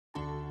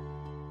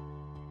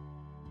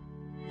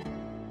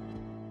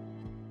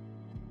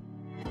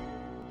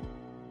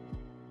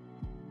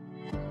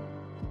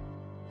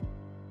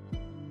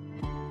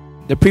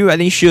The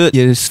pre-wedding shoot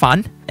is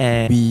fun,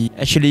 and we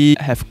actually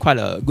have quite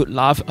a good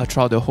laugh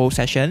throughout the whole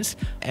sessions,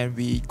 and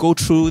we go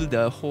through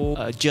the whole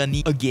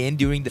journey again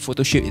during the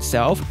photo shoot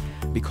itself,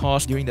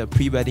 because during the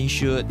pre-wedding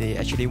shoot they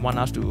actually want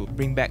us to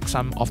bring back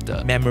some of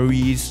the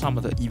memories, some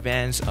of the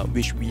events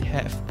which we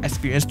have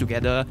experienced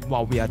together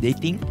while we are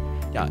dating.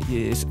 Yeah, it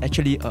is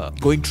actually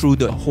going through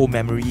the whole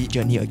memory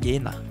journey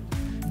again.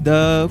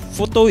 The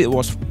photo, it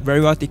was very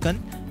well taken,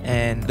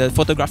 and the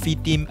photography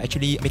team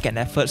actually make an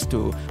effort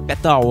to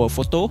better our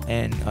photo,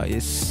 and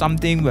it's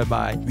something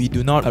whereby we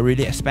do not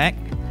really expect,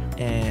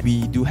 and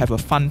we do have a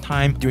fun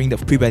time during the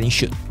pre-wedding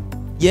shoot.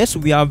 Yes,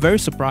 we are very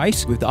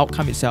surprised with the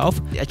outcome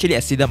itself. It actually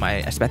exceeded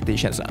my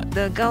expectations.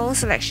 The gown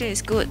selection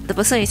is good. The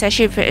person is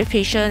actually very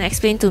patient,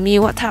 explained to me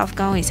what type of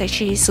gown is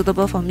actually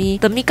suitable for me.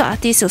 The makeup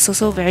artist is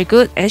also very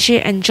good,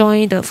 actually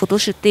enjoying the photo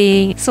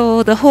shooting.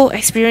 So the whole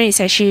experience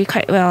is actually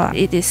quite well.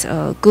 It is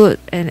good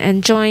and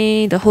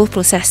enjoying the whole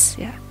process.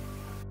 Yeah.